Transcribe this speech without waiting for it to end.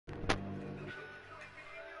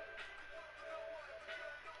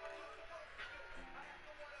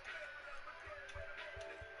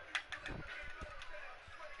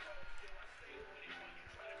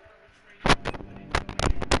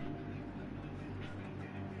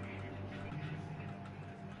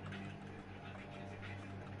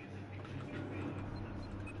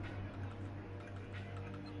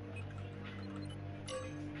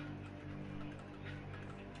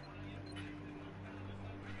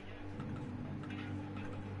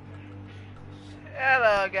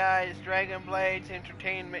Hello guys, Dragon Blades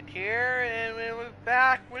Entertainment here, and we're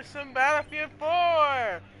back with some Battlefield 4!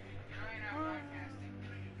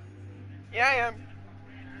 Yeah, I am.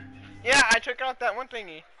 Yeah, I took out that one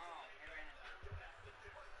thingy.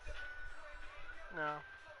 No.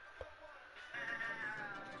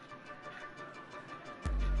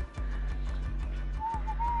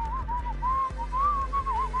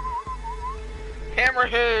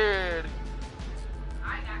 Hammerhead!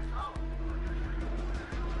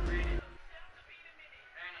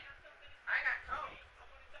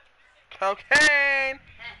 Cocaine!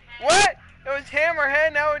 What? It was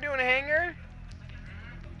Hammerhead, now we're doing a hanger?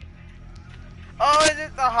 Oh, is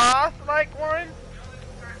it the Hoth-like one?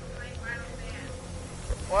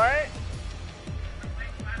 What?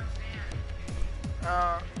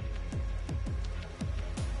 Oh.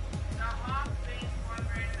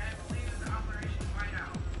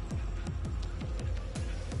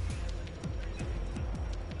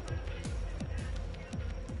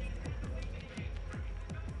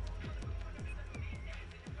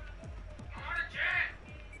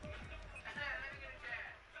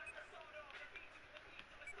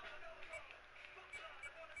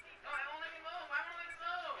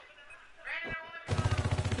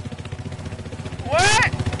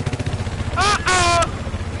 What? Uh-oh!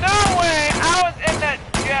 No way! I was in that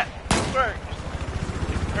jet first.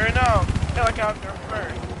 Or no, helicopter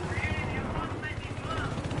first.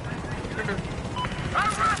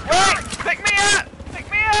 Wait! Pick me up! Pick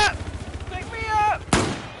me up! Pick me up!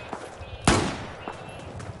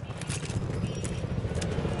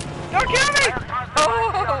 Don't kill me!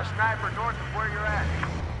 Oh! Sniper north of where you're at.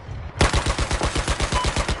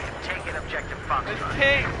 Take an objective Foxtrot. Let's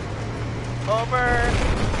take over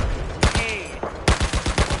E.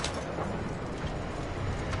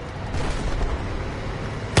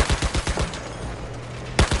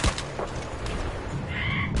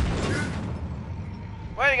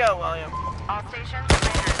 Way to go, William. All stations,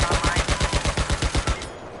 lasers online.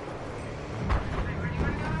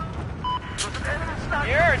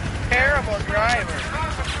 You're a terrible driver.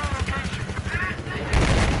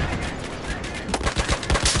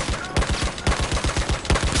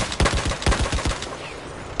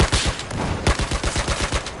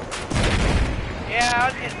 Yeah, I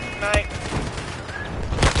was getting sniped.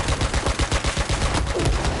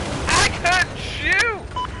 I couldn't shoot!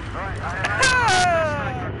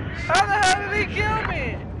 How the hell did he kill me?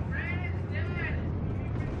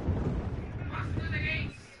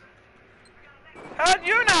 How'd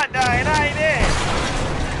you not die and I did?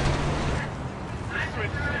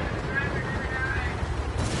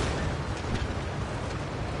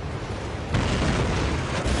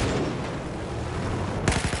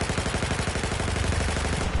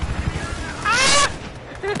 Ah!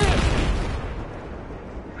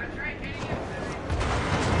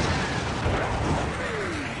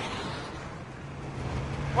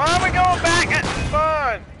 Why are we going back at the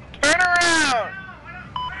spawn? Turn around!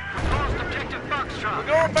 Lost objective Foxtrot. We're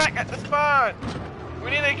going back at the spawn! We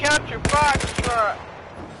need to capture Foxtrot!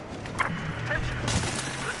 Attention.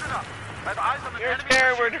 Listen up. I have eyes on the You're a enemy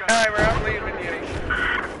terrible machine gun. driver, I'm leaving you.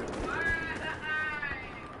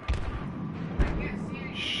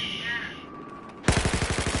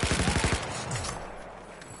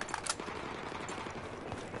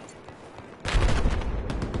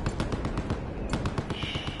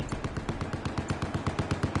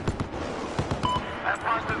 I have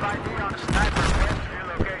positive ID on a sniper advanced to your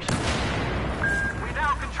location. We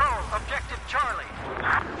now control objective Charlie.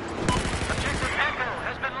 Objective Echo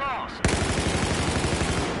has been lost.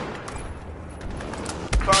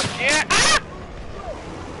 Fuck yeah! Ah!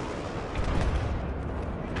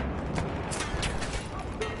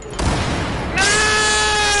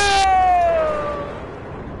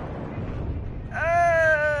 No!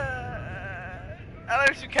 At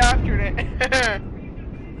least you captured it.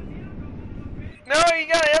 No, you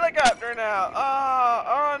got a helicopter now.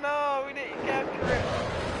 Oh no, we didn't capture it.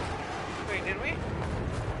 Wait, did we?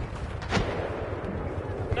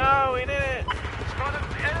 No, we didn't. Spotted an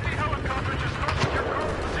enemy helicopter just north of your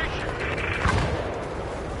current position.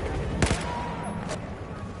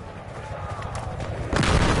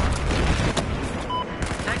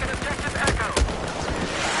 Take an objective Echo.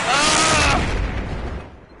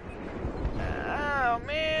 Oh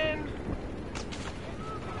man.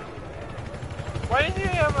 Why does he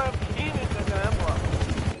have a penis as an emblem?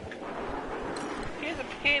 He has a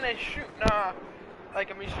penis shooting off like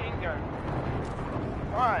a machine gun.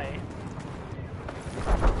 Why?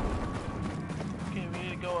 Okay, we need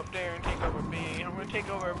to go up there and take over B. I'm gonna take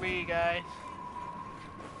over B, guys.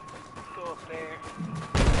 Let's go up there.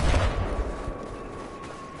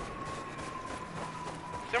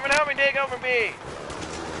 Someone help me take over B.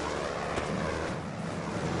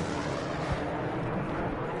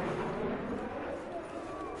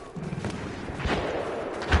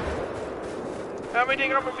 Help me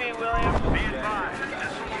take over B, William. Be advised,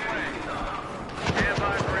 missile away. Stand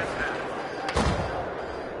by for impact.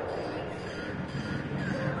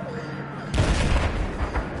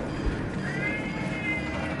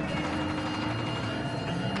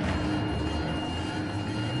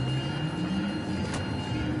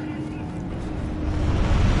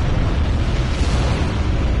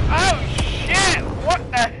 Oh shit! What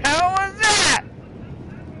the hell was that?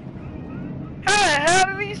 How the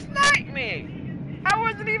hell did he snipe me? I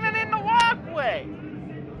wasn't even in the walkway.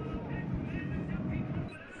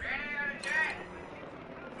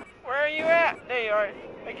 Where are you at? There you are.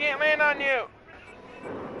 I can't land on you.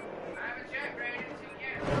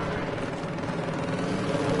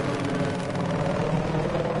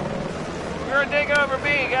 We're gonna take over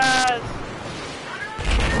B, guys.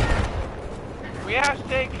 We have to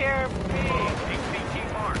take care of B.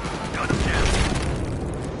 HVT mark. Gun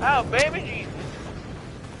objective. Oh, baby Jesus.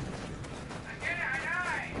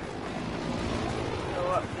 Go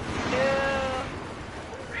up the hill.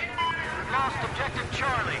 We've lost objective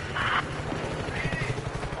Charlie.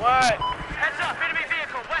 What? Heads up, enemy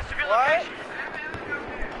vehicle west of your What? location.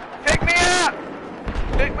 Pick me up!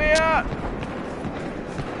 Pick me up!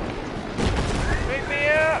 Pick me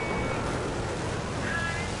up!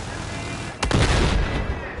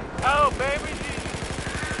 Oh, baby Jesus.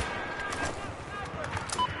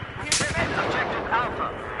 Objective Alpha.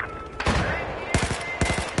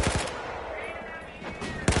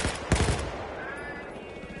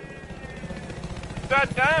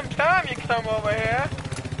 About damn time you come over here.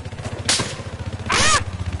 Ah!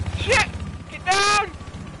 Shit! Get down!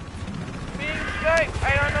 Being sniped, I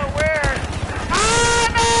don't know where. Ah,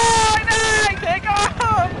 no! No! Take off!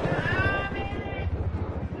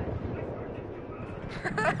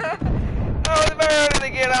 I was about ready to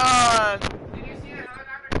get on. Did you see the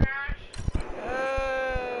helicopter crash?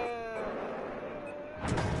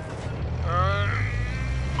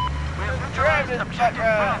 We have Drive neutralized this objective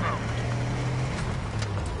fucker. Bravo.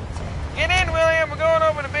 Get in, William. We're going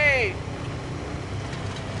over to B.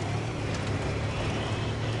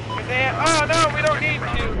 Oh no, we don't need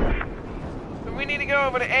to. But we need to go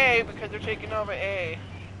over to A because they're taking over A.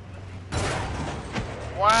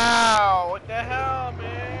 Wow, what the hell,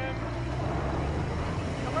 man?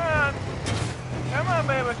 Come on. Come on,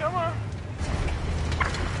 baby, come on.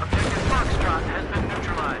 Objective Foxtrot has been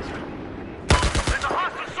neutralized. There's a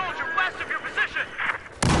hostile soldier west of your position.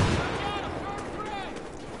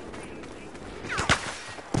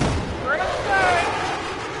 We're inside.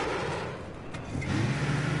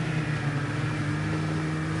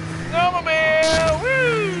 Snowmobile!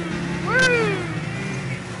 Woo! Woo!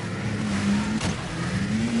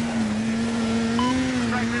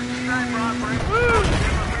 Fragment sniper operator. Woo!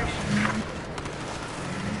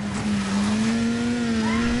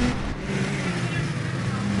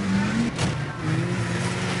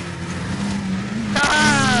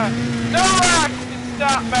 Ha! No rock can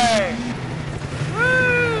stop me!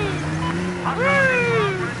 Woo! Woo!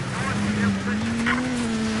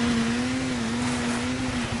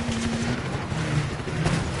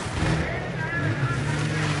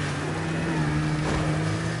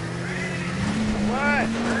 What?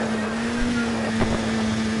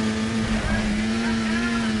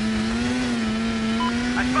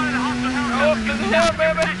 I spotted a hostile Go up helicopter. to the hill,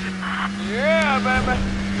 baby! Yeah, baby!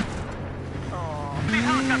 Aw. Enemy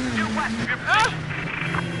helicopter due west of your Ah!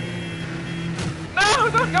 position. No,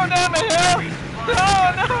 don't go down the hill! No,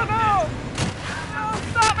 no, no! No,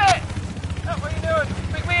 stop it! Oh, what are you doing?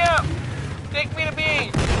 Pick me up! Take me to B!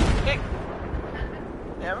 Take...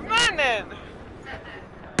 Never mind then!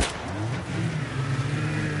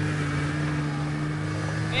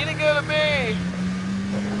 Need to go to B!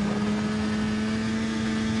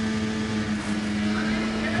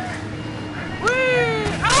 Whee!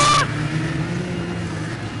 Ah!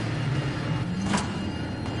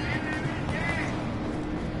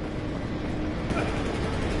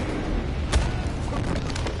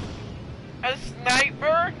 A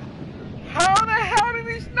sniper? How the hell did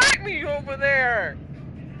he snipe me over there?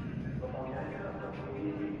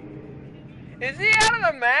 Is he out of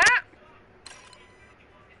the map?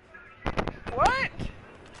 What?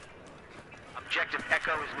 Objective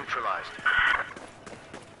Echo is neutralized.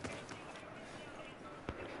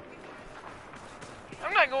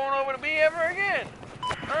 I'm not going over to B ever again.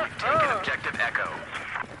 Taken Objective Echo.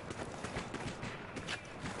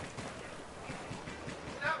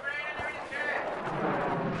 Stop, Brandon, they're in the chat.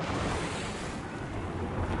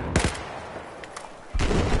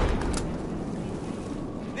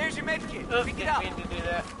 Oops, didn't mean to do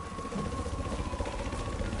that.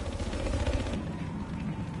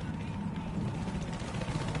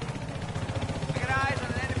 I got eyes on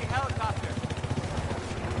an enemy helicopter.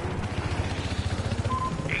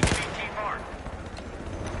 HVT mark.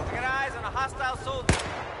 I got eyes on a hostile soldier.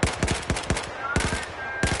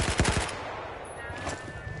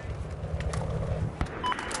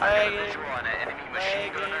 I Visual on an enemy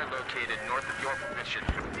machine gunner located north of your position.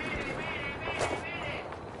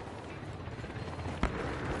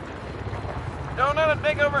 don't let him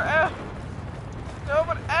take over F. Go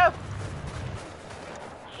over F.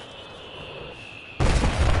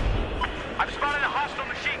 I've spotted a hostile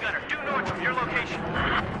machine gunner due north of your location.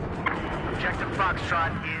 Objective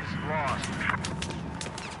Foxtrot is lost.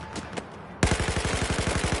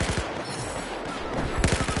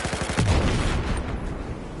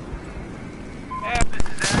 F. This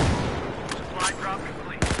is Ash. Supply drop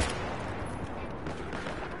complete.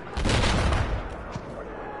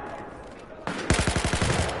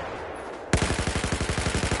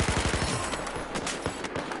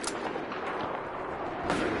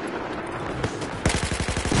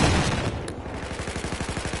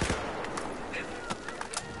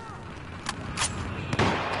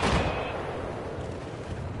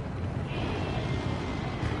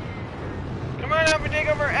 Come on up and take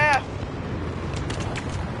over F.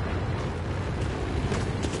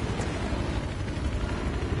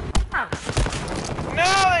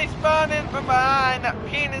 No, they spawned in from behind that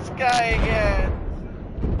penis guy again.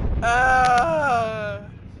 Where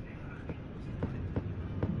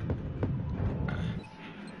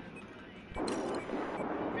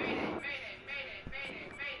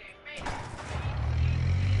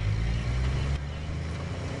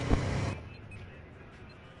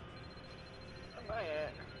am I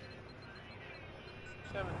at?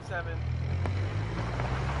 7-7.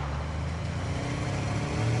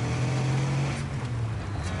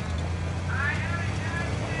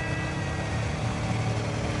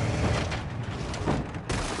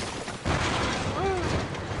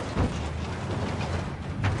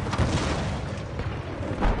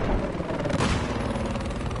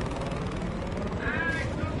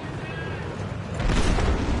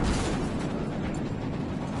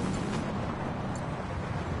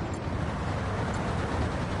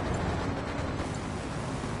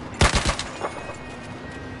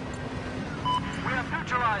 We have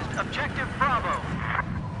neutralized Objective Bravo.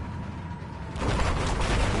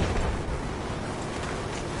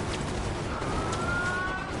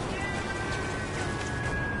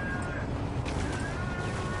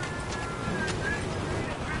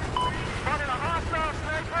 Spotted a hostile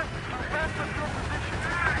sniper west of your position.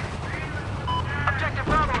 Objective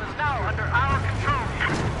Bravo is now under our control.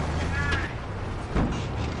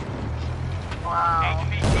 Wow.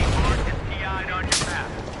 HVT mark is PI'd on your map.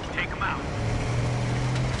 Take them out.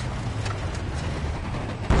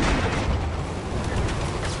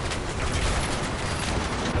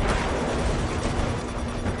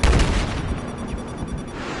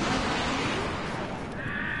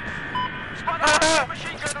 Spotted a hostile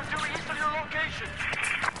machine gunner due east of your location.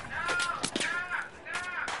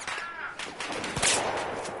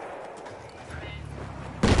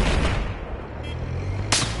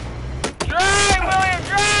 Drive, William,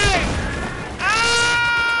 drive! Ah!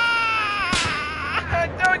 I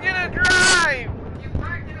told you to drive!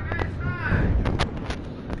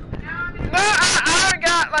 No, I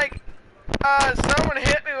got like, someone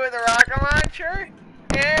hit me with a rocket launcher,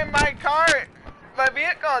 and my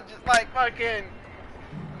vehicle just like fucking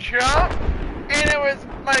jumped, and it was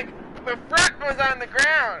like, the front was on the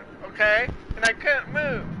ground, okay? And I couldn't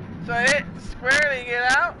move. So I hit square to get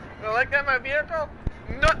out, and I looked at my vehicle,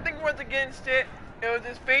 nothing was against it, it was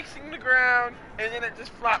just facing the ground, and then it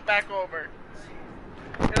just flopped back over.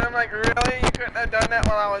 And I'm like, really? You couldn't have done that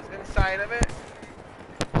while I was inside of it?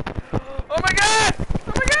 Oh my god!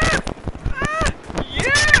 Oh my god! Ah!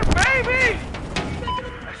 Yeah, baby!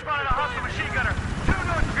 I spotted a hostile machine gunner due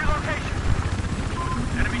north of your location.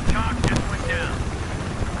 Enemy talk just went down.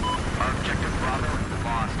 Objective Bravo is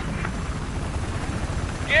lost.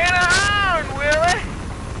 Get on, Willie!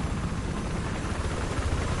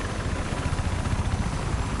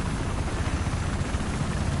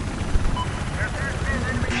 There appears to be an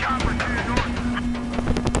enemy chopper to your north.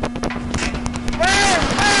 Fire!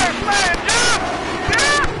 Fire! Fire!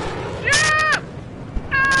 Jump! Jump! Jump!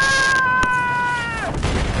 Ah!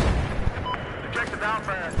 Objective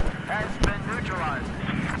Alpha has been neutralized.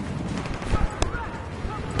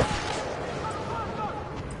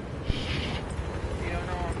 You don't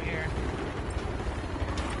know I'm here.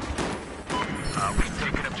 We've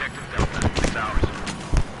taken Objective Delta. It's ours.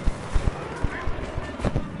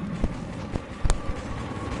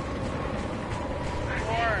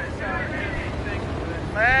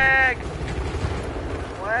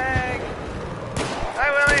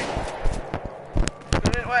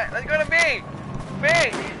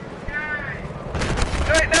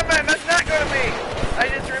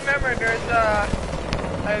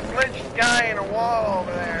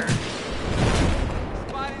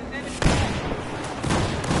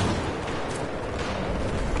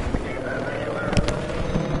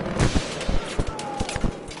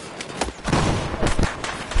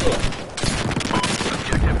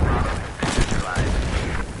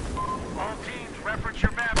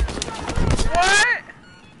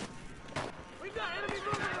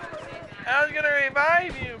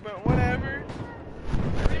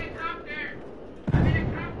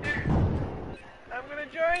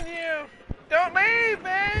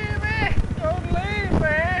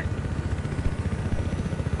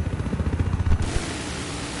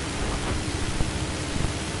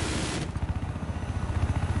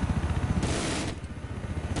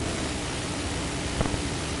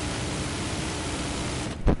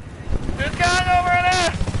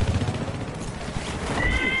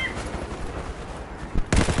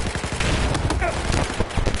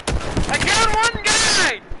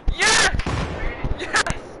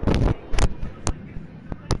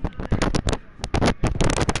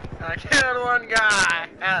 I killed one guy,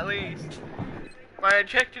 at least. My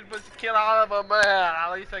objective was to kill all of them, but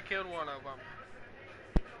at least I killed one of them.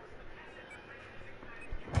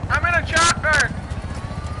 I'm in a chopper!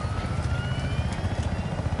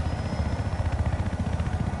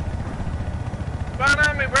 Run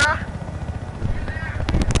on me, bro!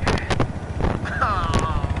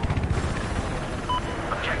 Oh.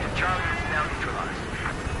 Objective Charlie is now neutralized.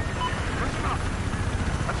 Listen up.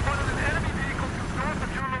 I spotted an enemy vehicle due north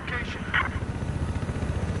of your location.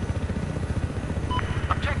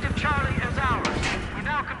 Objective Charlie is ours. We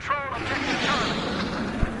now control Objective Charlie.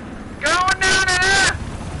 Going down there!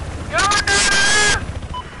 Going down there!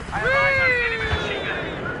 I have eyes on an enemy machine gun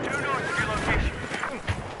due north of your location.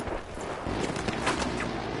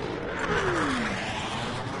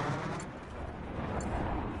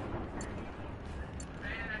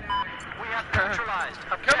 We have neutralized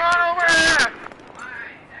Objective Come on over Charlie. here!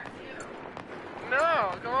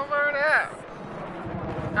 No, come over there.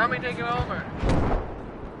 How me taking over?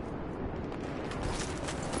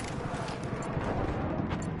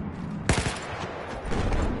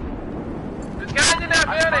 There's guys in that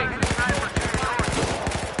building!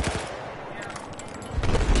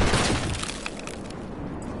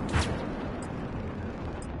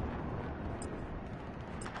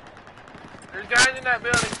 There's guys in that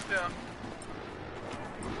building still.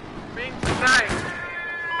 Being sniped.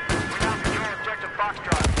 We now control Objective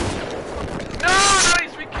Foxtrot. No, at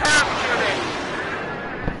least we captured it.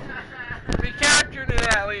 We captured it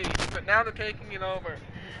at least, but now they're taking it over.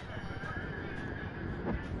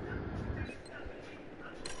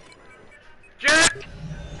 Jack!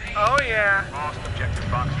 Oh yeah. Lost Objective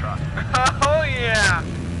Foxtrot. Oh yeah.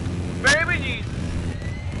 Baby Jesus.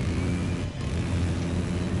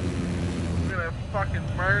 I'm gonna fucking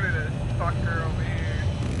murder this fucker over here.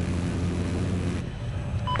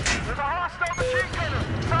 There's a hostile machine gunner.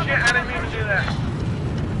 Shit, I didn't mean to do that.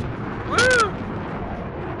 Woo!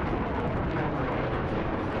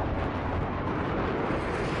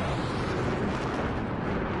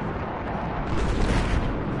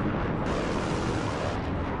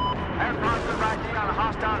 I have positive ID on a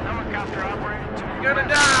hostile helicopter operating to You're gonna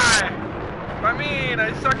die! I mean,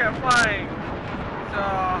 I suck at flying. So...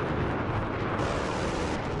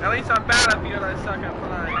 At least on Battlefield, I suck at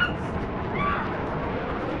flying.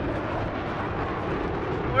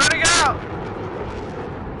 Where'd he go?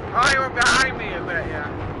 Oh, he went behind me, I bet, yeah.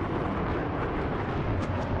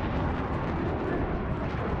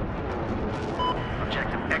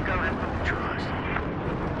 Objective Echo has been neutralized.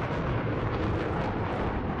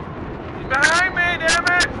 He's behind me, damn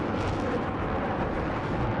it!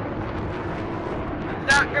 He's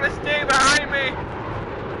not gonna stay behind me.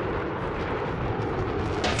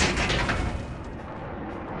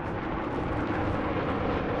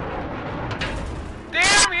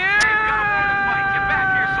 Damn you! Get back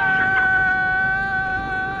here, soldier.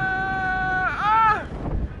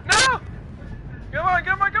 No! Come on,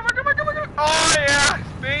 come on, come on, come on, come on, come on! Oh yeah,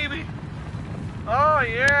 baby! Oh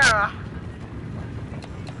yeah!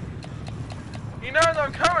 He knows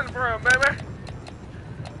I'm coming for him, baby!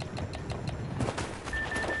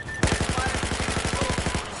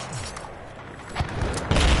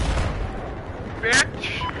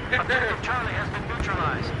 Bitch! Objective Charlie has been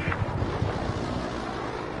neutralized.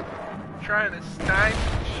 Trying to snipe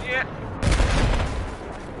shit.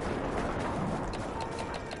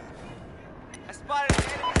 I spotted an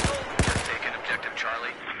enemy soldier. Just taken Objective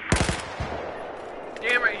Charlie.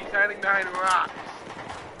 Damn it, he's hiding behind rocks.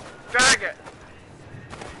 Faggot!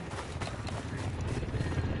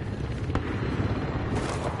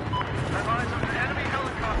 I have eyes on an enemy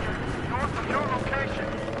helicopter north of your location.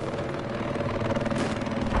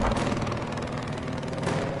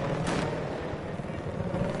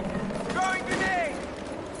 Throwing grenade.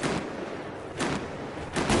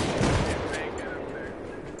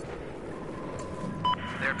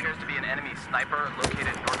 There appears to be an enemy sniper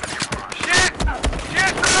located north of your spawn. Shit!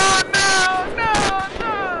 Shit! Oh no! No!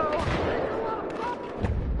 No!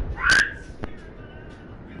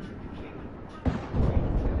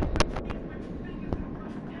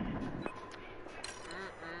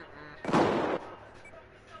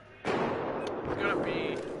 It's gonna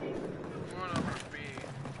be one over B.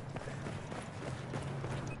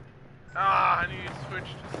 Ah, I need to switch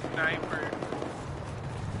to sniper.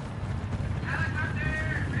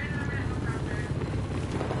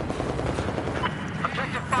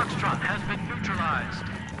 Objective Foxtrot has been neutralized.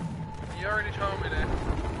 You already told me that.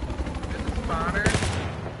 This is spawner.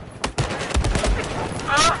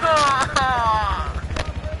 Ah!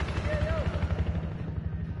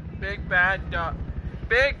 Big bad dog.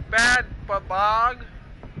 Big bad bog.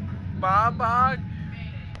 Bob bog.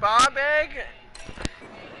 Bob egg.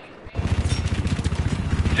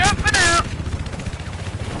 Jumping out.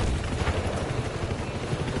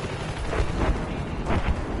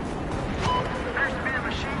 Appears to be a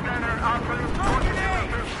machine gunner operating towards the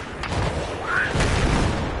location.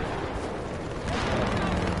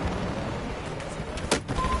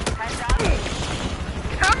 Heads up.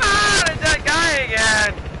 Come on, it's that guy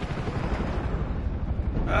again.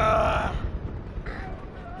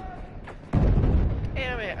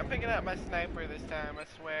 Damn it, I'm picking up my sniper this time, I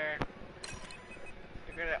swear.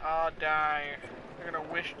 They're gonna all die. They're gonna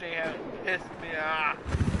wish they had pissed me off.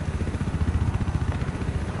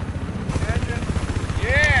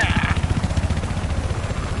 Yeah!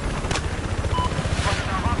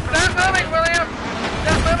 Stop moving, William!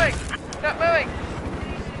 Stop moving! Stop moving!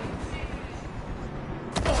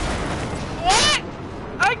 What?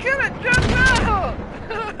 I couldn't jump out!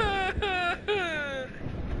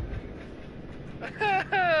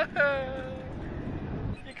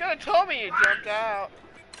 You could have told me you jumped out.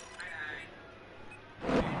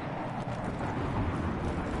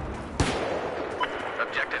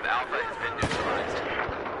 Objective Alpha has been neutralized.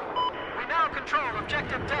 We now control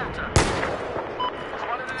Objective Delta.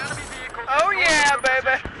 Spotted an enemy vehicle. Oh yeah,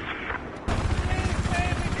 baby!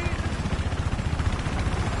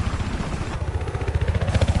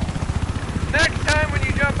 Next time when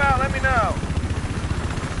you jump out, let me know.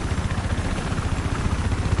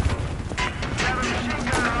 We have a machine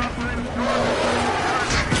gunner operating towards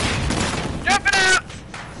Jumping out!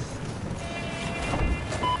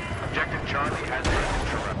 Objective Charlie has been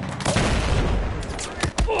interrupted.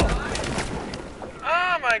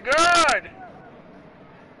 Oh my god!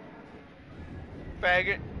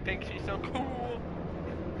 Faggot thinks she's so cool.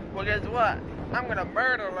 Well, guess what? I'm gonna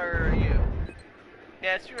murder you.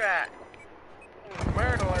 That's right. I'm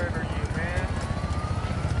gonna murder you, man.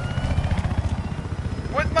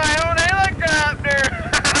 With my own helicopter!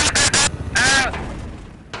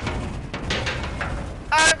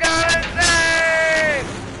 I've got it saved!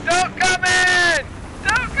 Don't come in!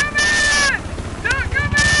 Don't come in! Don't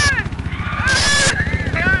come in!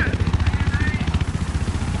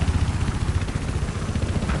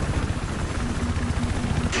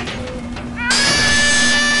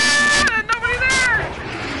 There's nobody there!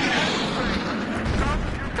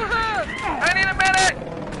 I need a medic!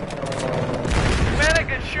 Medic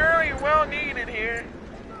is surely well needed here.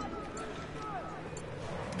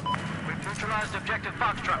 We've neutralized Objective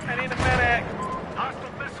Foxtrot. I need a medic.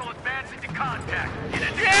 Hostile missile advancing to contact. Get in.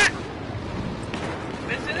 Shit!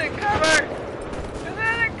 This isn't cover! This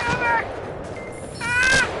isn't cover!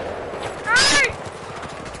 Ah! Hey!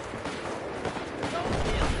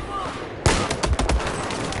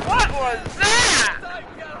 What was that?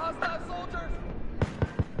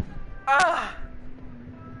 Ah!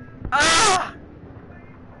 Ah!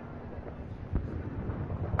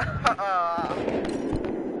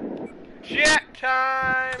 Jet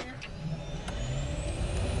time!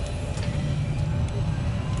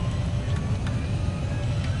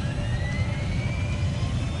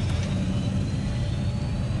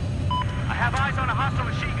 I have eyes on a hostile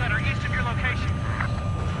machine gunner east of your location.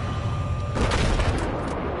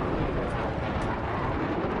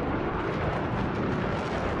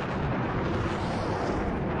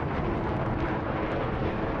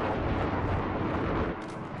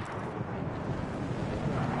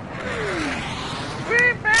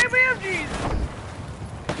 Sweet baby of Jesus!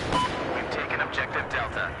 We've taken Objective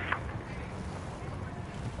Delta.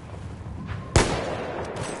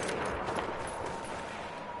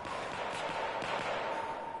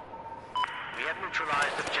 We have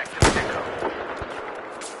neutralized Objective Echo.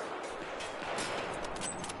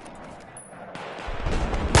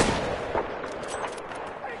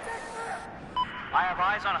 I have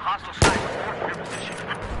eyes on a hostile sniper north of your position.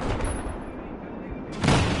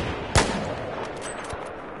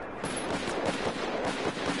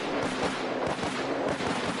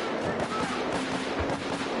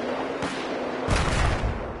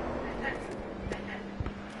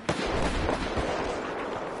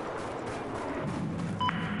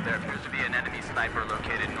 There appears to be an enemy sniper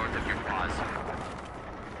located north of your pause.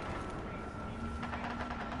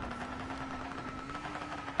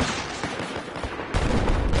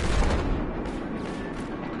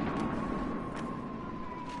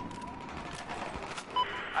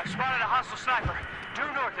 I've spotted a hostile sniper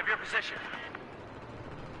due north of your position.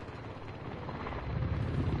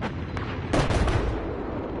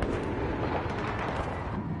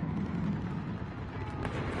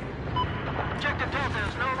 Objective Delta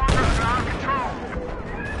is no longer under our control.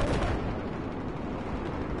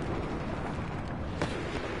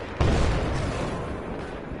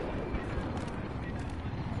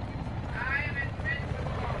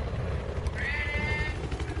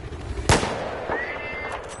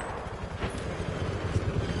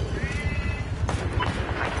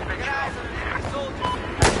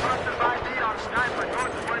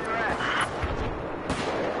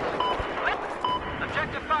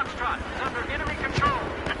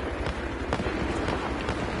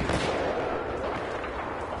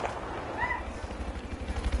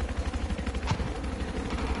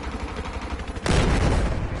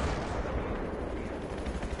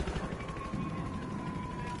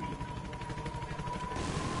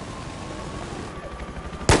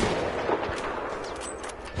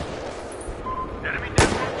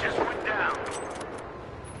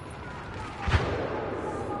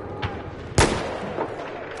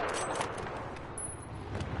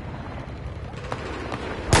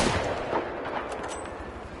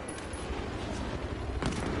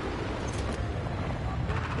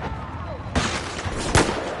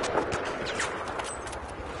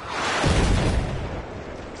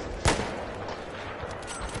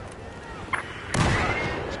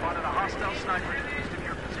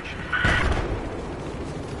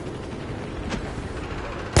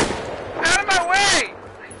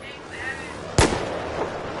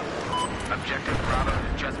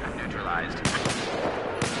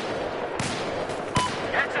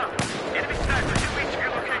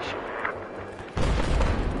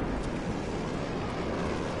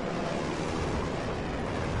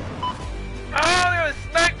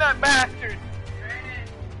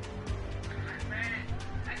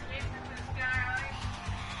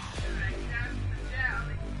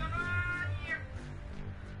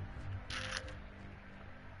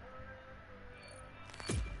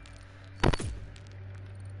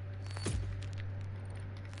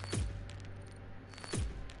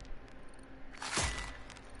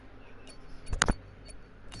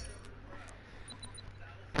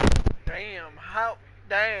 damn, hot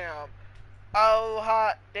damn. Oh,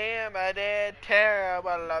 hot damn, I did terrible.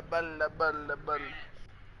 Blah, blah, blah, blah.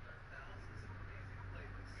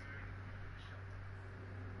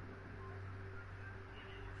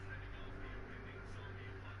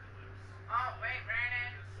 Oh, wait,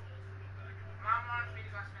 Brandon. Mom wants me to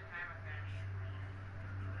go spend time with her.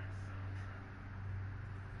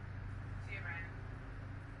 See you, Brandon.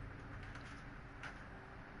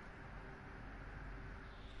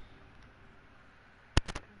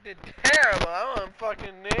 Did terrible. I'm on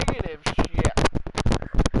fucking negative shit.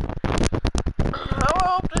 I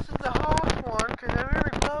hope this is the Hoth one, because I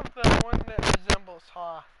really love the one that resembles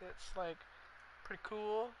Hoth. It's like pretty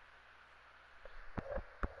cool,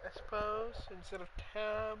 I suppose. Instead of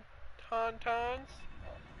tauntauns,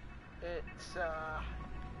 it's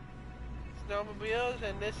snowmobiles,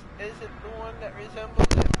 and this isn't the one that resembles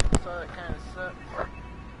it, so it kind of sucks.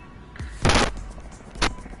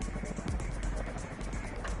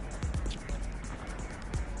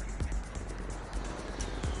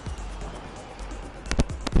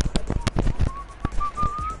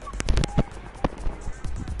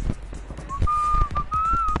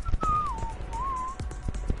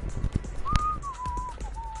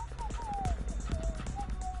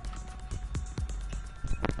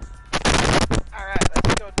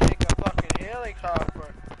 Helicopter.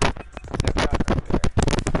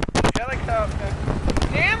 Helicopter.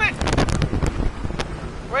 Damn it!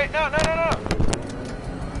 Wait, no.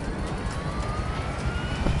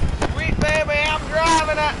 Sweet baby, I'm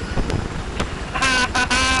driving it.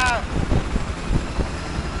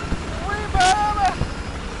 Sweet baby.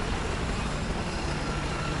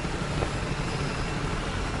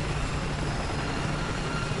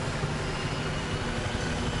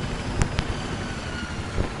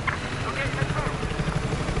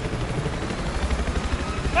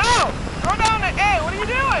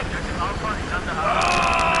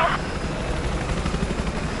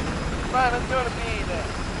 Fine, let's go to B then.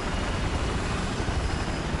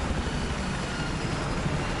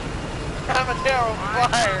 I'm a terrible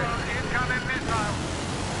flyer. Incoming missile.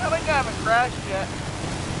 I think I haven't crashed yet.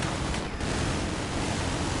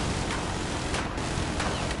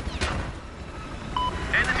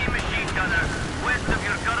 Enemy machine gunner, west of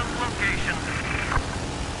your current location.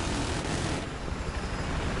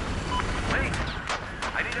 Wait,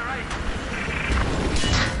 I need a ride.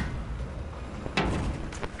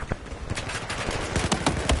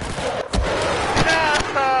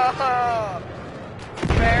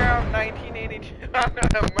 Fair 1982. I'm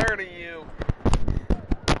gonna murder you.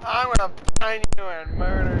 I'm gonna find you and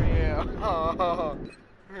murder you.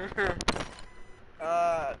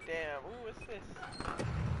 Damn. Ooh, what's this?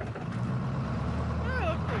 Oh, it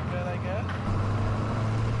looks pretty good, I guess.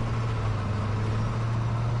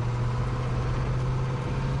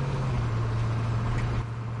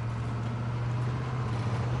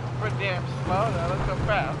 Pretty damn slow though. Let's go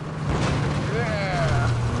fast. Yeah.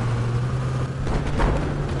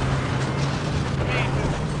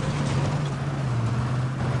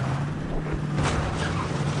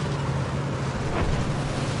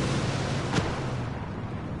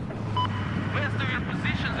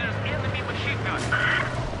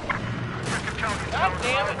 God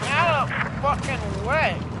damn it, out of the fucking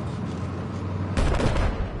way.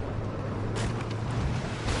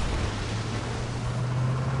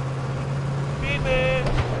 Beep it.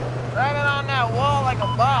 Right on that wall like a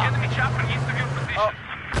boss. Enemy chopper east of your position. Oh,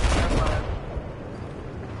 never mind.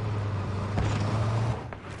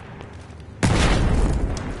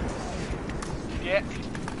 Shit.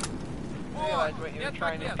 I realized what you were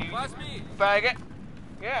trying to do. Faggot.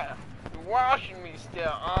 Yeah. You're washing me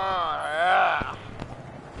still. Oh, yeah.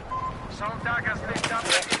 Sontag has picked up the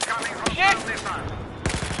incoming Shit. hostile missile.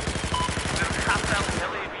 The hostile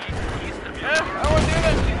LAV east of your Yeah, I want to do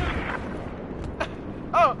that too.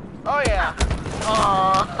 Oh yeah.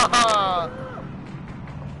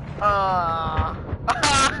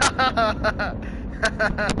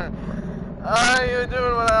 Oh, you were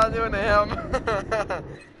doing what I was doing to him.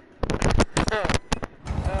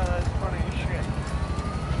 That's funny as shit.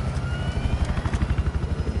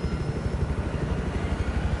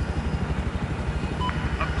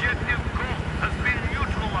 Objective goal has been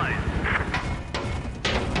neutralized.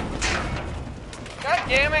 God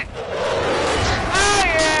damn it! Oh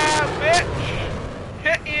yeah, bitch!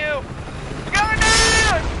 Hit you! Going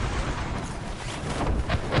down!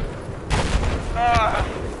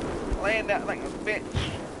 Land that like a bitch.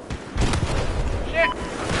 Shit!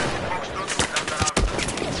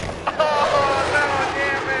 Oh no,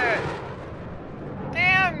 damn it!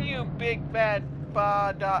 Damn you, big bad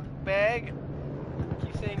bag. I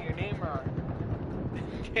keep saying your name wrong.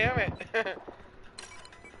 damn it.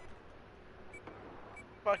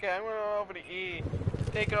 Fuck it, I'm going over to E.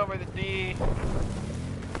 Take over the D.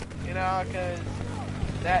 You know, cause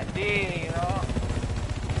that D, you know.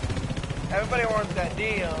 Everybody wants that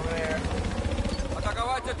D over there.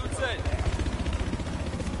 Атаковать эту цель!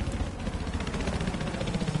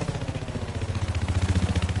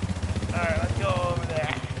 Alright, let's go over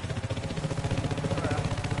there.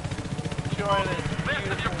 Join this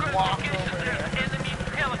beautiful walk over there. Enemy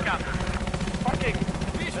helicopter. Fucking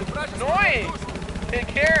Вижу, вражескую annoying! пушку. Take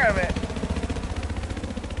care of it.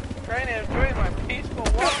 Trying to enjoy my peaceful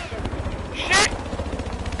walk. Shit!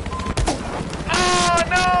 Oh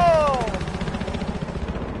no!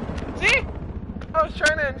 See? I was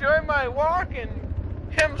trying to enjoy my walk and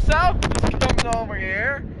himself just comes over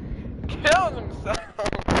here, kills himself.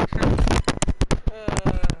 Let's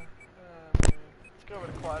go over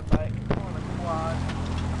to quad bike. Go on a quad.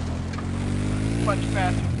 Much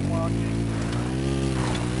faster than walking.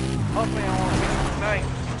 Hopefully I won't miss it tonight.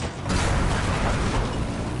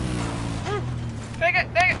 Take it,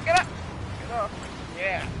 get up! Get off.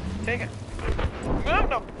 Yeah, take it. Move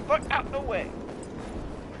the fuck out the way.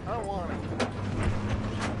 I don't want it.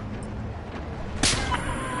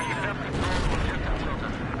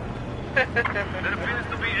 There appears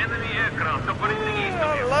to be enemy aircraft operating east I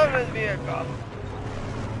of you. love this vehicle.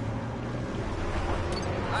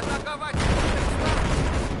 Атаковать!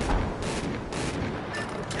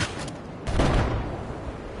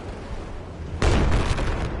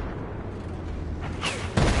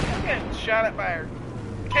 I'm getting shot at by her.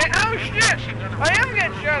 Oh shit! I am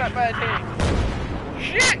getting shot at by a tank.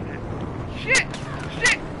 Shit! Shit!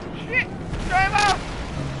 Shit! Shit! Drive off!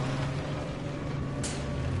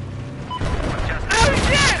 Oh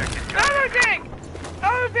shit! Another tank!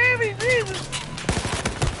 Oh baby Jesus!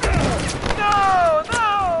 No! No!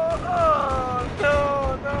 Oh no!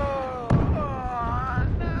 No!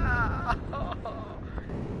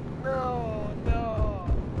 Oh no! No!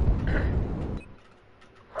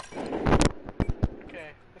 Okay,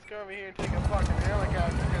 let's go over here and take a fucking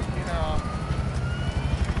helicopter because you know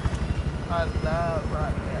I love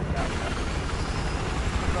riding helicopters.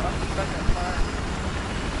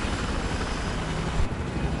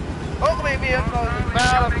 Hopefully vehicles is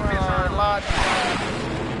better for a lot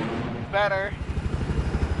better.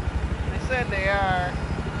 They said they are.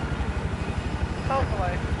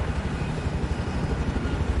 Hopefully.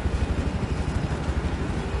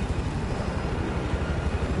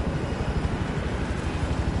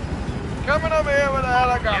 Coming over here with a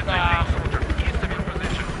helicopter. East of your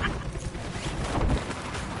position.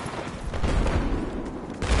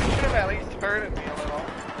 Should have at least hurted me a little.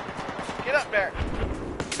 Get up there.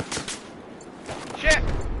 Shit!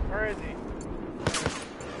 Where is he?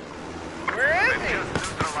 Where is he? Just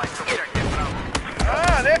neutralized objective Bravo.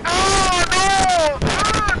 Ah, there. Oh no!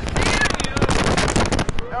 God damn you!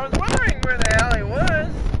 I was wondering where the hell he was.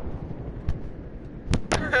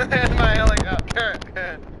 There's my helicopter.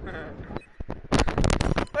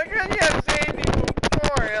 Why couldn't you have saved me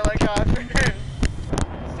before helicopter?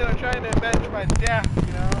 Instead of trying to avenge my death,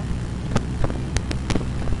 you know?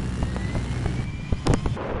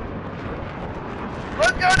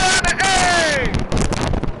 Let's go down to A!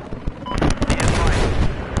 Be advised.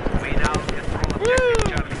 We now control objective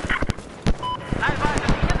Charlie. Advise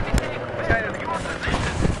the enemy tank west of your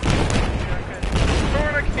position.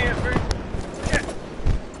 Corner camper. Yeah.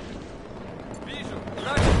 Вижу,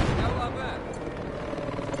 вражеский ЛАВ.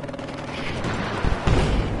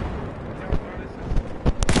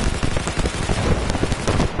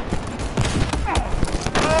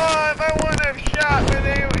 Oh, if I wouldn't have shot me,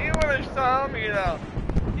 you would have saw me though.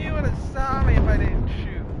 You would have saw me if I didn't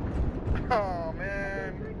shoot. Oh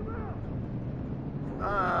man.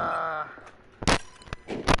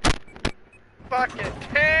 Fucking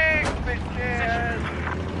tank, bitches.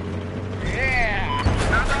 Yeah.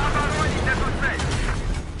 Надо оборонить эту цель.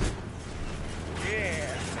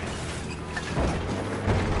 Yeah.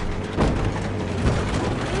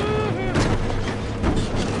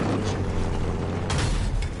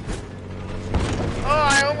 Oh,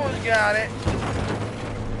 I almost got it.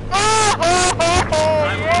 Oh,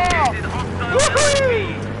 I've yeah! located hostile Woohoo!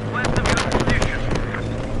 LAV west of your position.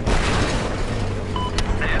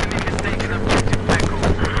 The enemy has taken objective Echo.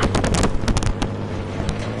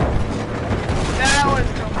 That was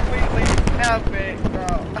completely epic,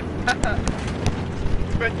 bro.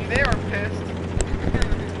 But they were pissed.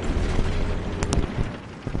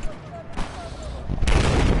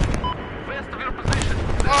 West of your position.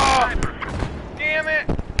 Oh! Sniper. Damn it!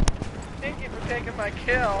 Thank you for taking my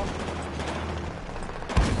kill.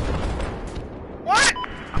 What?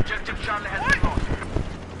 Objective Charlie has What? been lost.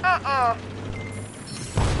 Uh-uh.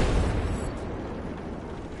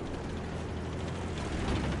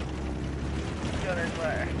 Go this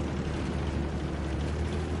way.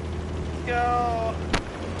 Go.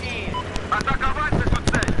 East. Атаковать эту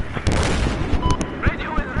цель!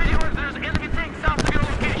 Radio in, there's enemy tank south of your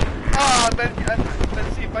location. Oh,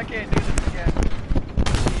 let's see if I can't do this again.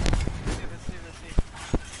 Let's see.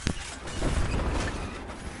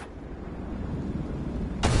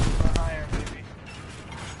 Higher, maybe.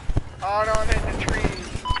 Oh, no, I'm hitting the trees.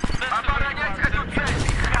 Оборонять эту цель!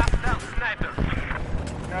 Hostile sniper!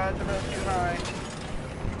 No, it's a little too high.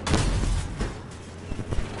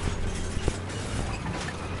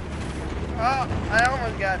 Oh, I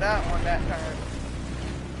almost got that one that time.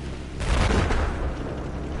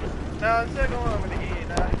 No, I'm still going over the E.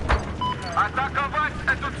 Атаковать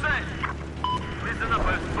эту цель! Listen up,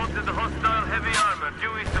 I've spotted the hostile heavy armor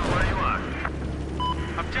due east of where you are.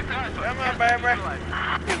 Objective Alpha. Come on, baby.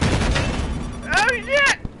 Oh,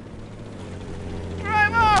 shit!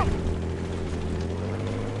 Drive off!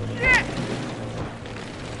 Shit!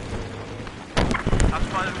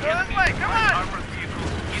 Go this way, come on! Armored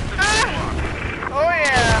vehicles east of Ah! where you are. Oh,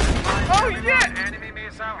 yeah! Oh, shit! Enemy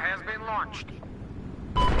missile has been launched.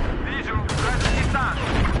 Вижу, Казахстан.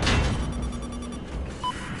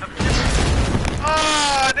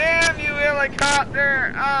 Oh, damn you,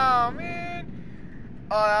 helicopter! Oh, man.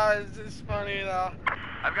 Oh, that was just funny, though.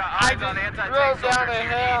 I've got I eyes on just anti-tank drove down soldiers the to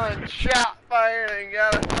your hill east. and shot fired and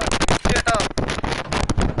got a fucking kill.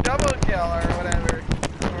 Double kill or whatever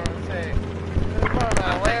I want to say. It was one of the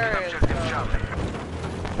hilarious Objective stuff. Charlie.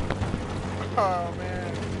 Oh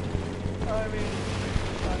man. I mean,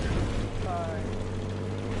 fine.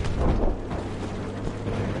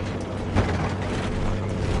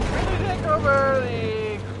 Really take over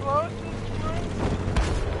the closest one?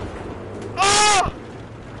 Oh!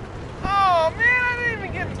 Oh man, I didn't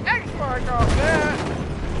even get an X mark off that.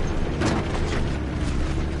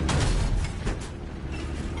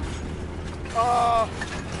 Oh.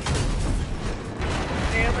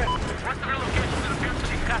 Damn it. What's the relocation that appears to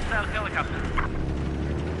be hostile helicopter?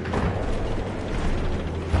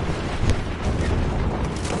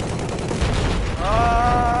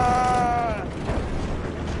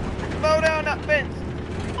 Slow down that fence.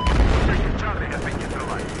 Objective Charlie has been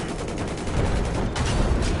neutralized.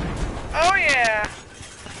 Oh yeah.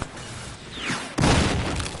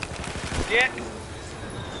 Get.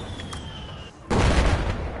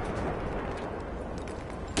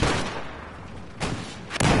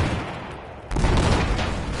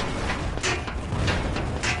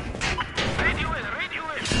 Radio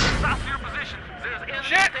in. South of your position. There's enemy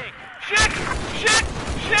Shit! tank. Shit! Shit!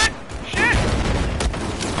 Shit! Shit!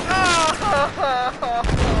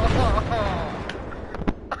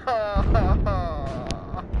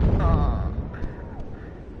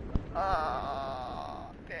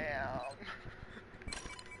 Oh, damn.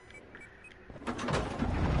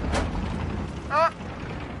 Oh!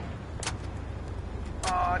 Oh,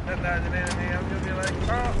 I thought that was an enemy. I'm gonna be like,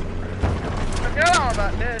 oh. I forgot all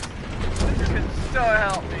about this. This could still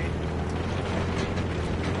help me.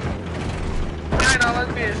 I know,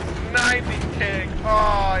 let's be a sniping tank.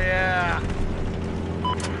 Oh, yeah.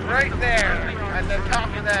 Right there, at the top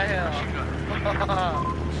of that hill.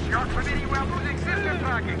 Shots from anywhere losing system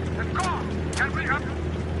tracking. And go! Can we have...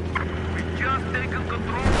 We've just taken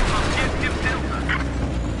control of objective Delta.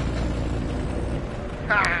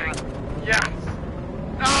 Ha! Yes!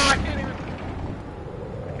 Oh, I can't even...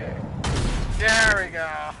 Okay. There we go.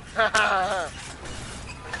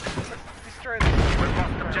 Let's destroy this. We've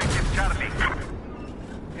lost objective Charlie.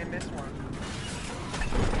 In this one.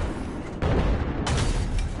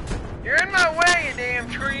 You're in my way, you damn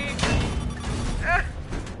tree! Ah.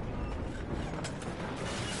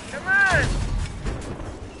 Come on!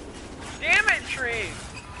 Damn it, tree!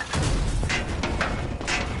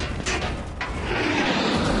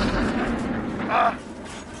 Ah!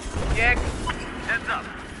 Yick! Heads up.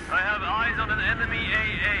 I have eyes on an enemy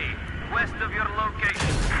AA, west of your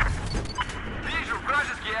location. Вижу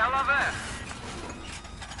вражеский ЛВ.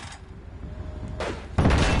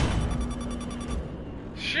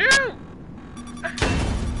 Shoot!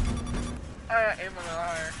 I aim a little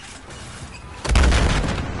higher.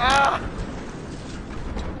 Ah!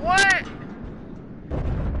 What?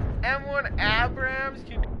 M1 Abrams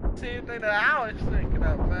can do the same thing that I was thinking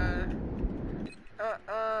of, man.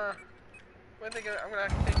 When they gonna, I'm gonna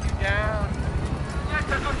have to take you down. Yes,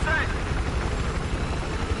 that's what I'm saying.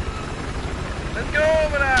 Let's go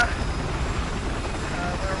over there.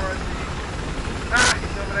 Where was he? Ah,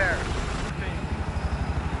 he's over there.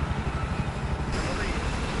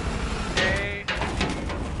 Okay.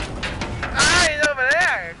 Ah, he's over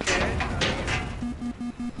there.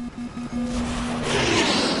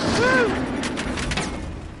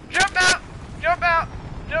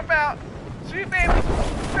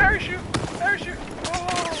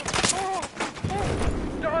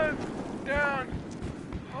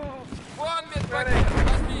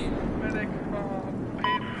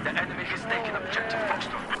 has taken objective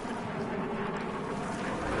Foxtrot.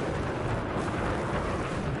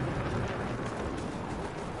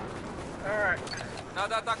 Alright,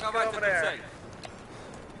 Надо атаковать Over эту there. цель.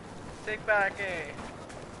 take back A. I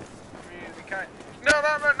mean, we can't. No,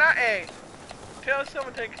 not A. Tell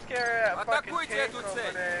someone to take care of that fucking Атакуйте tank эту over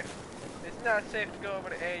цель. there. It's not safe to go over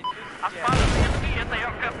to A. As Just, far yeah. as the enemy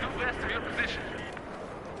anti-aircraft do west of your position.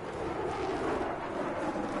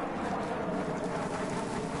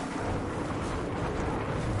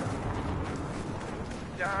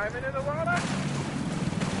 Dive into the water.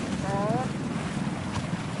 Oh,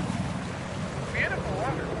 beautiful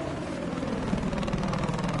water.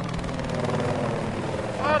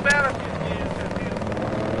 Oh, battlefield games are beautiful.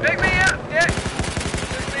 Pick me up, Dick.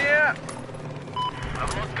 Pick me up.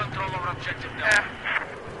 I've lost control over objective now.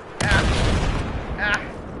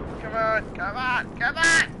 Come on, come on, come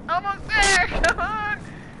on. Almost there. Come on.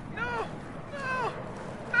 No, no,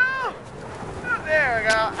 no. Oh, there we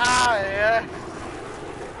go. Ah, yeah.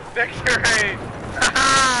 Victory!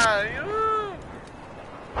 Haha!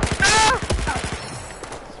 No!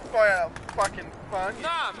 Spoil fucking fun.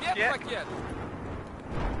 На, Yeah. медпакет.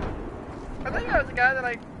 I think that was the guy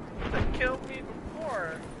that killed me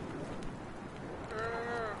before.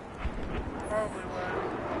 Probably was.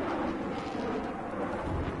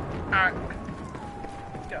 Alright.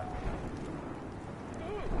 Let's go.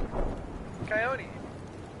 Ooh. Coyote.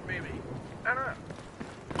 Maybe. I don't know.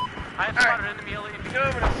 I have All right. spotted enemy LAV. Go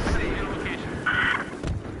over to C. Your location.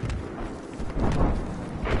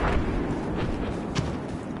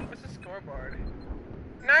 What's the scoreboard?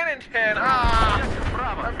 9 and 10. Ah!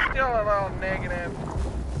 Bravo. I'm still a little negative.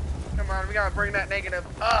 Come on, we gotta bring that negative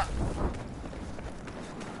up.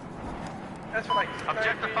 That's for like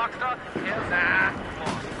Objective 13. Foxtrot. Yes. Nah.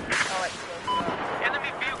 Lost. I like those.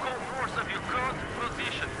 Enemy vehicle north of your current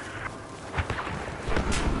position.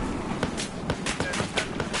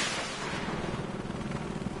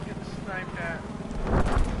 Get sniped at.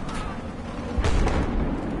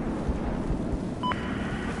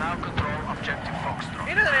 Now control objective Foxtrot.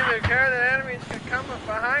 He doesn't even care that enemies can come up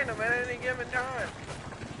behind him at any given time.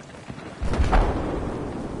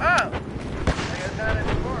 Oh! I guess not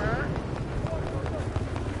anymore, huh?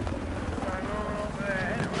 I'm going over there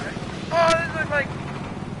anyway. Oh, this looks like...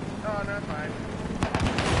 Oh, no, fine.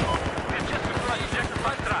 Objective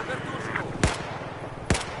Foxtrot. Вертушку.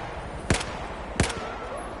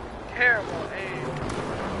 Terrible aim.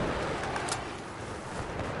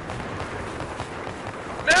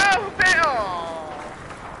 No! Fail!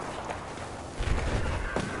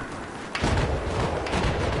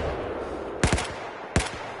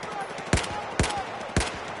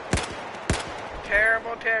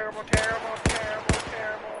 Terrible, terrible, terrible, terrible,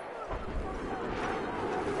 terrible.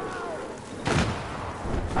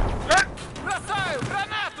 Ah! Бросаю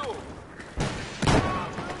гранату.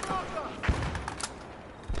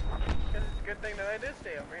 Guess it's a good thing that I did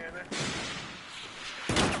stay over here then.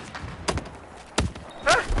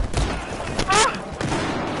 Ah!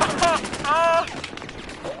 Ah! Oh!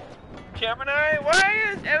 Gemini, why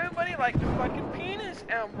is everybody like the fucking penis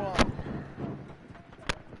emblem?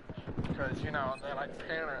 Because, you know, they're like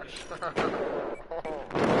penis.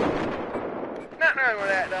 Nothing wrong with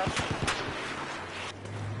that, though.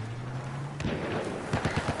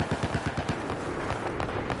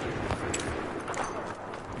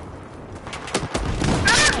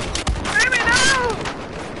 Baby, no!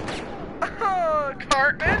 Oh,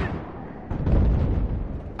 Cartman!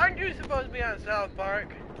 Aren't you supposed to be on South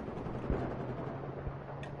Park?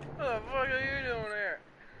 What the fuck are you doing there?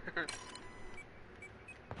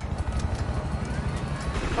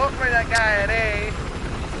 Hopefully that guy at A is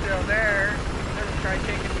still there. Doesn't try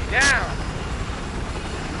taking me down.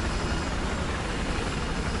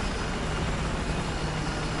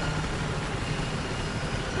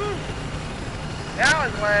 Whew. That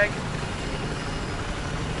was lag.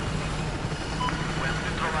 We have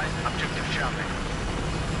neutralized objective Charlie.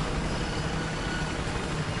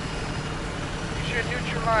 You should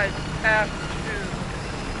neutralize path 2.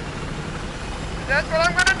 That's what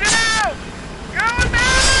I'm gonna do! Going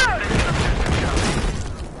down!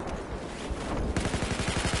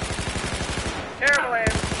 Terrible aim.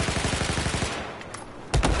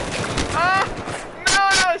 Oh! No,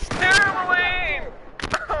 that was terrible aim!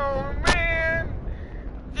 Oh, man!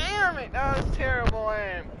 Damn it, that was terrible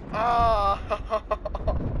aim. Oh!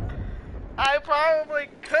 I probably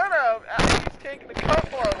could have at least taken a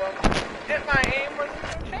couple of them if my aim wasn't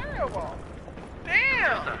so terrible.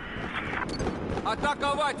 Damn!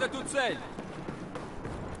 Атаковать эту цель.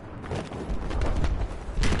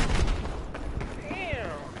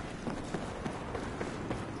 Damn.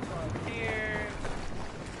 Here.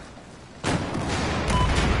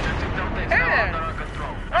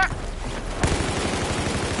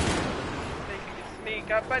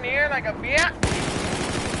 up in here like a bitch.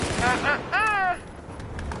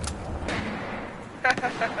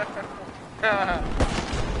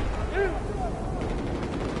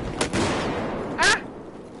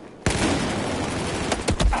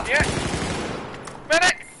 Yeah.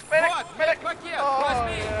 Medic! Medic! Вот, Medic! пакет, Oh,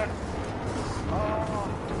 возьми. yeah.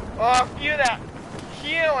 Oh, feel that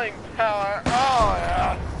healing power. Oh,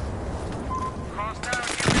 yeah. Hostile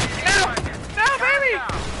UAV No! sighted. No, baby!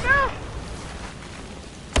 No!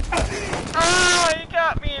 Oh, you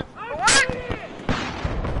got me. What?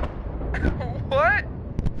 What?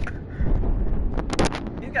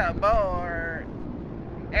 He's got a bow or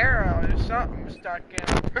arrow or something stuck in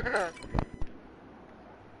him.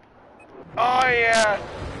 Oh, yeah.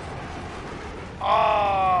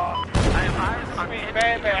 Oh. I have eyes on Sweet enemy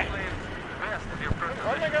baby. airplanes west of your Where am I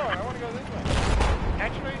position. going? I want to go this way.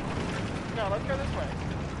 Actually, no, let's go this way.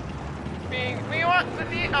 We want the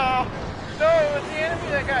D. Oh, no, it was the enemy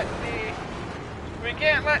that got the D. We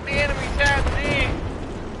can't let the enemies have the D.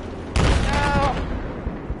 No.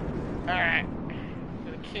 Alright.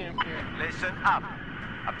 Gonna camp here. Listen up.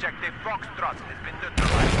 Objective Foxtrot has been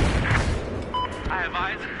neutralized. I have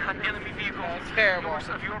eyes on enemy vehicles That's terrible. north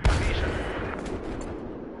of your position.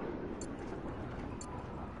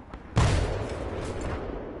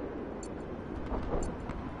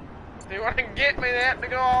 If they want to get me, they have to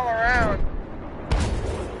go all around.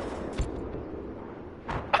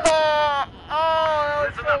 Oh, that was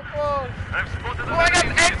Listen so up. close. I've spotted Oh, I got an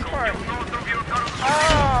the enemy X vehicle mark. due north of your current position.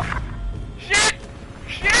 Oh, shit,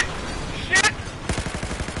 shit, shit.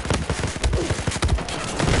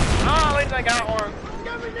 Oh, at least I got one.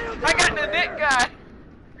 I got the dick guy.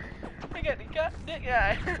 I got the dick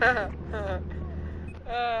guy.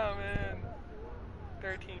 Oh, man.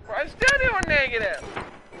 13. I'm still doing negative.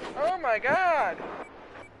 Oh, my God.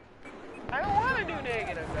 I don't want to do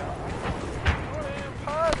negative, though. I want to do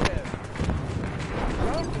positive.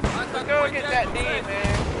 Well, let's go get that D,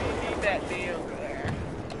 man. We need that D over there.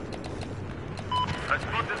 I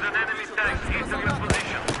spotted an enemy tank east of your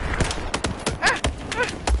position.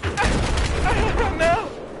 Oh, no!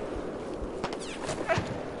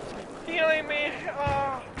 Healing me!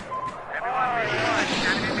 Oh. Everyone be advised,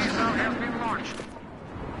 enemy missile has been launched.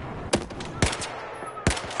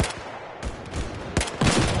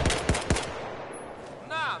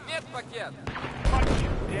 На, медпакет. Fuck you,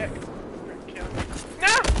 dick. You're killing me.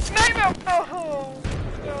 No! Sniper! Oh!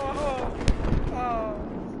 No! Oh,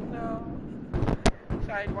 no.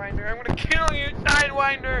 Sidewinder, I'm gonna kill you,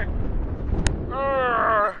 Sidewinder!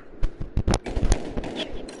 Urgh.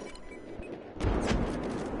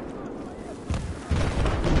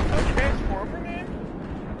 A Transformer name?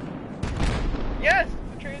 Yes,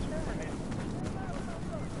 the Transformer name.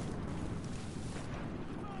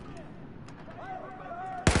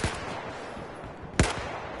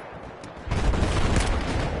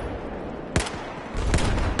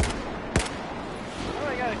 Oh,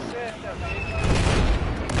 I got assist up,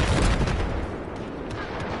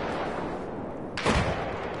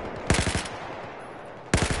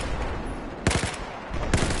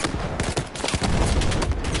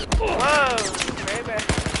 Whoa, baby.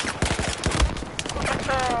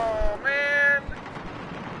 Oh, man.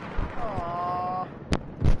 Aww.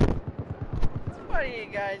 Why do you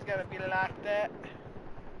guys gotta be like that?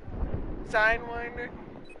 Sidewinder?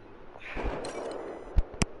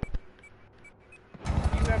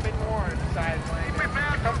 You have been warned, Sidewinder.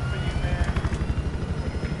 Come for you, man.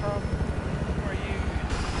 Come for you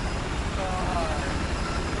so hard.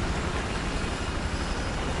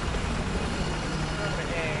 Number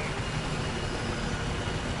A.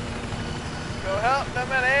 Go help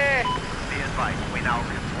them at A. Be advised, we now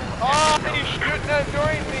control. Oh, you shouldn't have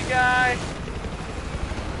joined me, guy.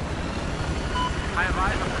 I have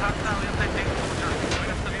eyes on hostile anti-tank soldiers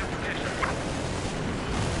west of your position.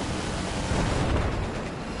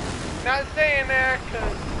 Not staying there,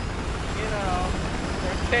 cause, you know,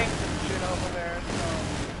 there's tanks and shit over there, so.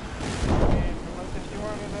 I mean, unless if you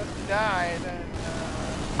wanted us to die, then,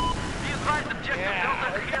 Be advised, objective yeah.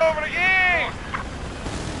 Delta Let's clear. go over to E!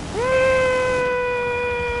 Woo!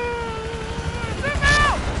 Zip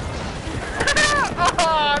out!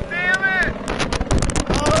 Oh, damn it!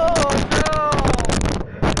 Oh, no!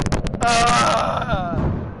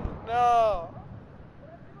 No!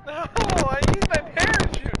 No! I used my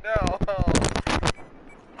parachute! No!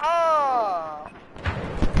 Oh!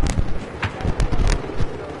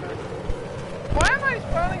 Why am I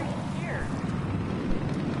spawning here?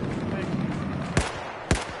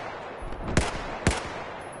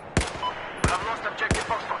 We have lost objective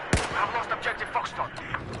Foxtrot. We have lost objective Foxtrot.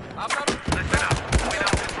 Обнаружен. Listen up. We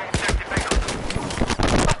now control objective Echo.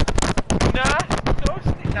 Not so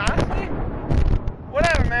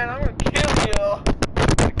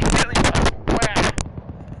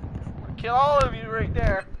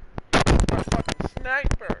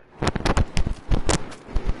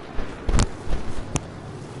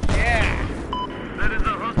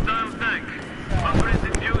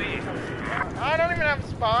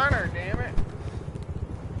spawner, damn it.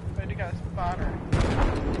 I do got a spotter.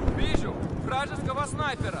 Вижу вражеского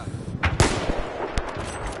снайпера.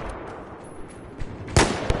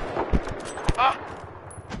 Ah!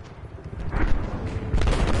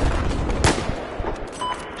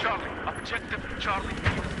 Charlie, objective Charlie.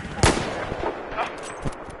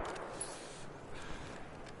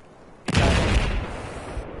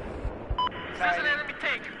 There's an enemy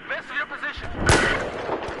tank. West of your position.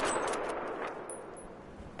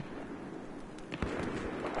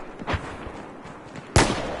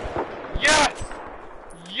 Yes!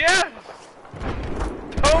 Yes!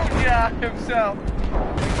 Tonya himself.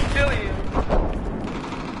 Kill you.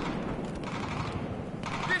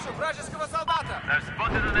 Вижу вражеского солдата. I've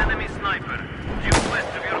spotted an enemy sniper. Due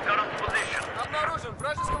west of your current position. Обнаружен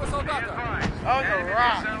вражеского солдата. Oh, the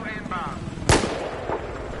rock. Inbound.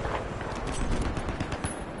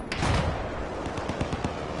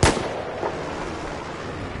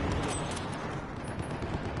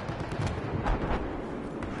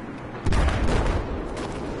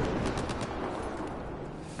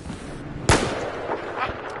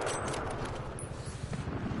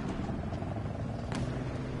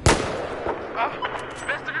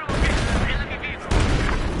 West of your location, enemy vehicle.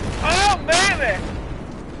 Oh, baby!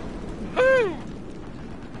 Whew!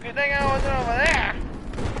 Good thing I wasn't over there.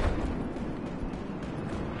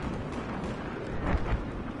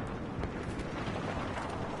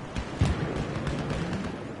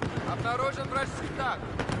 Обнаружен вражеский танк.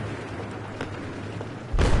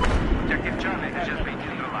 Objective Charlie has just been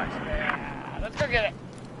neutralized. Let's go get it.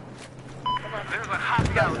 There's a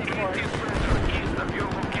hostile AT cruiser east of your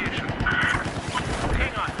location.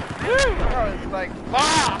 Hang on. Woo! Oh, it's like,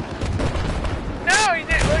 wow! No, he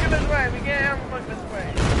didn't. Look at this way. We can't have him look this way.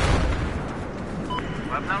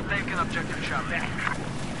 I've now taken objective Charlie.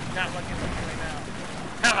 Not looking this way now.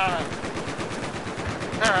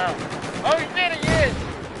 Oh, he did it, yes!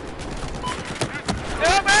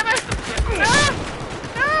 No, baby! No!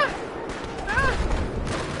 No! No!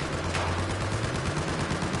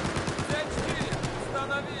 54.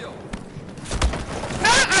 Установил.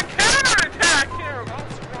 No! I counterattack him!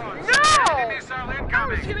 No! Missile I was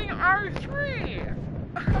incoming. hitting R3!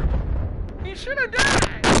 He should have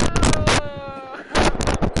died!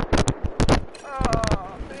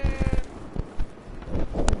 Oh, man.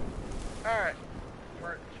 Alright.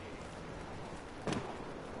 Mark G.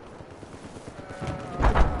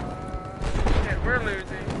 Yeah, we're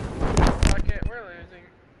losing. Fuck it, we're losing.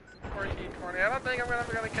 14-20. I don't think I'm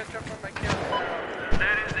ever gonna catch up on my kills now.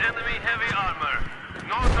 There is enemy heavy armor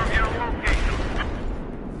north of your location.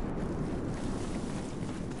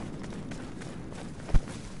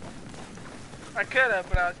 I could have,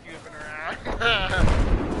 but I was goofing around.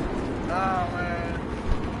 Oh, man.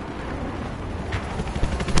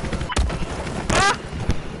 Ah!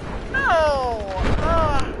 No!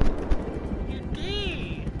 Ah! You D!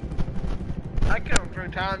 I killed him 3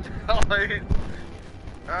 times. He's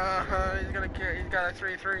gonna kill. He's got a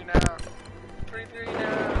 3-3 now. 3-3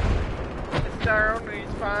 now. It's our only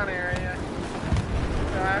spawn area.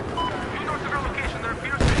 So I have to start. North of your location, there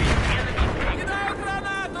appears to be an enemy tank. Кидаю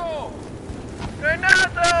гранату.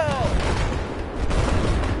 Granado!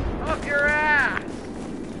 Up your ass!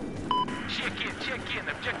 Check in.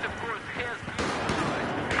 Objective course has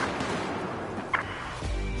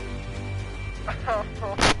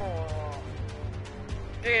Oh,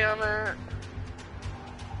 damn it.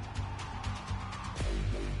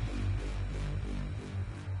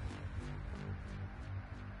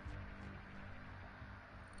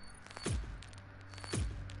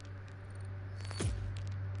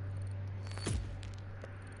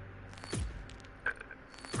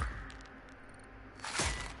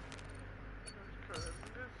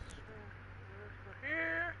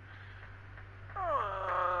 Here.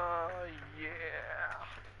 Oh, yeah.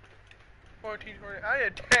 14, 40. I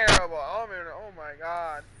did terrible. Oh, man. Oh, my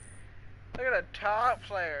God. Look at the top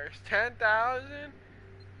players. 10,000.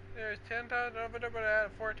 There's 10,000 over there, but I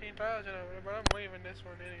had 14,000 over there. But I'm leaving this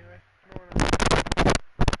one anyway.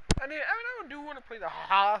 I do want to play the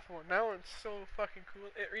Hoth one. That one's so fucking cool.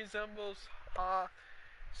 It resembles Hoth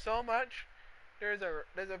so much. There's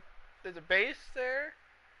a base there.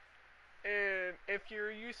 And if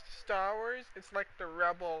you're used to Star Wars, it's like the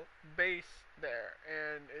Rebel base there.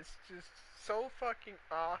 And it's just so fucking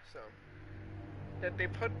awesome that they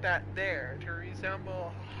put that there to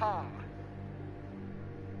resemble Hoth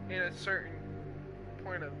in a certain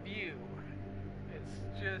point of view. It's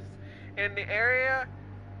just, and the area,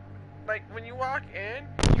 like when you walk in,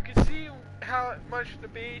 you can see how much the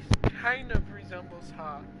base kind of resembles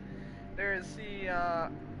Hoth. There's the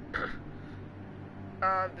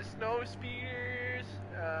snow speeders,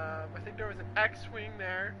 I think there was an X-wing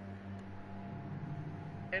there,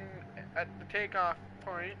 and at the takeoff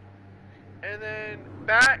point, and then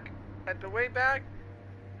back at the way back,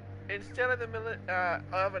 instead of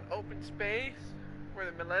of an open space where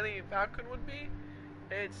the Millennium Falcon would be,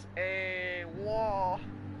 it's a wall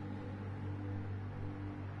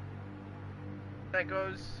that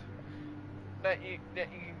goes that you can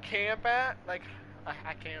camp at. Like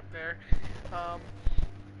I camp there.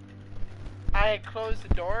 I closed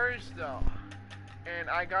the doors though, and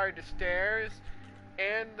I guard the stairs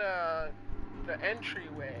and the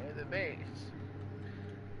entryway of the base,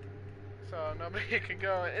 so nobody can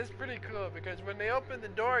go. It's pretty cool because when they open the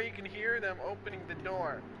door, you can hear them opening the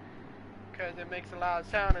door because it makes a loud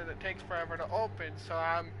sound and it takes forever to open.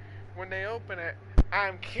 So when they open it,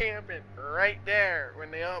 I'm camping right there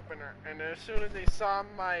when they open it, and as soon as they saw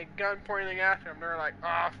my gun pointing at them, they're like,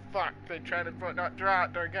 "Oh fuck!" They try to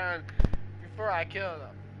drop their gun before I kill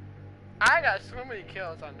them. I got so many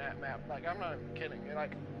kills on that map. Like, I'm not even kidding.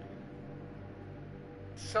 Like,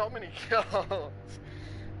 so many kills.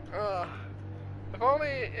 If only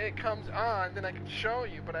it comes on, then I can show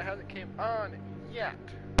you. But it hasn't came on yet.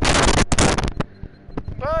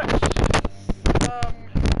 But I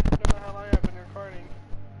don't know how long I've been recording.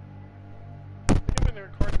 I think I've been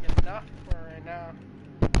recording enough for right now.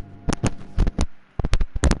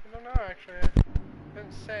 I don't know actually. It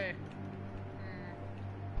didn't say.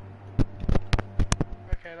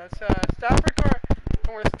 Okay, let's stop recording.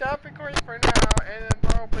 I'm gonna stop recording for now, and then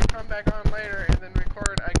probably come back on later, and then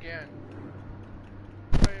record again.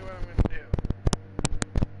 Show you what I'm gonna do.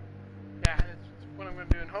 Yeah, that's what I'm gonna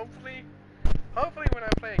do, and hopefully when I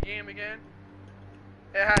play a game again,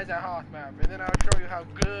 it has that Hoth map, and then I'll show you how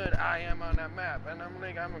good I am on that map, and I'm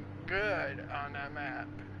good on that map.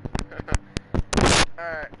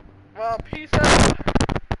 Alright, well, peace out.